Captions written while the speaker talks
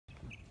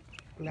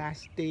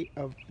last day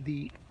of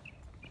the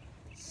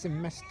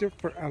semester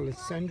for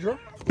Alessandra.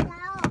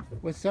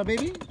 What's up,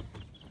 baby?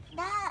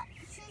 Dad,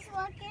 she's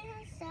walking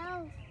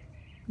herself.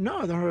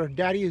 No, her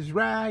daddy is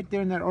right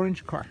there in that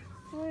orange car.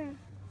 Where?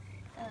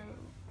 Oh.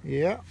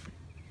 Yeah.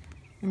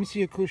 Let me see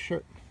your cool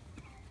shirt.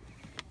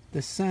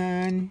 The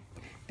sun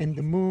and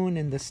the moon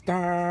and the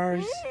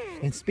stars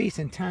and space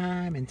and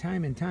time and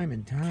time and time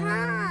and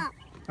time.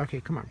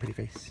 Okay, come on, pretty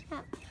face.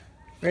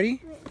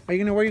 Ready? Are you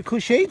gonna wear your cool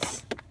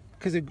shades?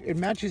 Because it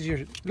matches your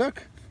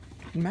look.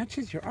 It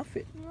matches your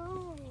outfit.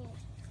 No.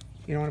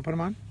 You don't want to put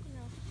them on?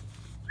 No.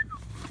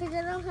 Because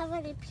I don't have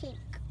any pink.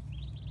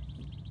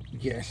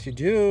 Yes, you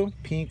do.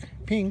 Pink,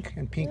 pink,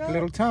 and pink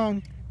little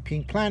tongue.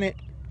 Pink planet.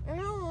 I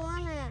don't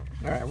want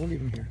it. All right, we'll leave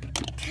them here.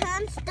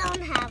 Tons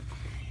don't have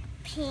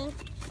pink.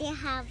 They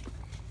have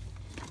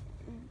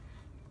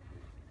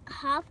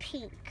hot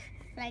pink.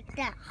 Like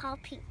that,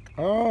 hot pink.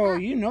 Oh,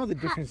 you know the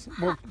difference.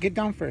 Well, get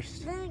down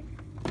first.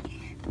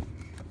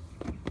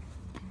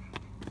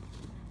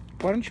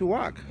 Why don't you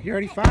walk? You're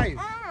already 5.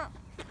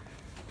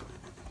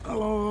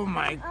 Oh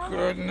my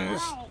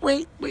goodness.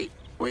 Wait.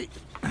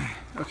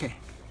 Okay.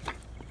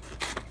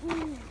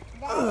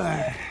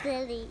 That's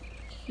silly.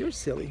 You're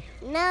silly.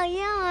 No,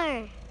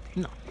 you're.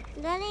 No.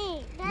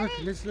 Daddy. Look,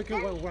 let's look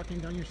at what we're walking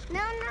down your school.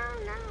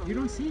 No. You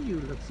don't see you.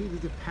 Look, see,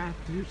 there's a path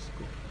to your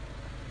school.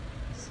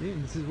 See,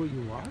 and this is where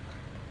you walk.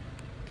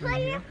 Put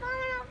your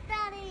phone up,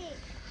 Daddy.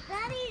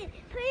 Daddy,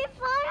 put your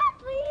phone up,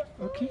 please.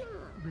 Okay.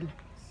 Relax.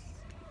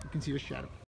 You can see your shadow.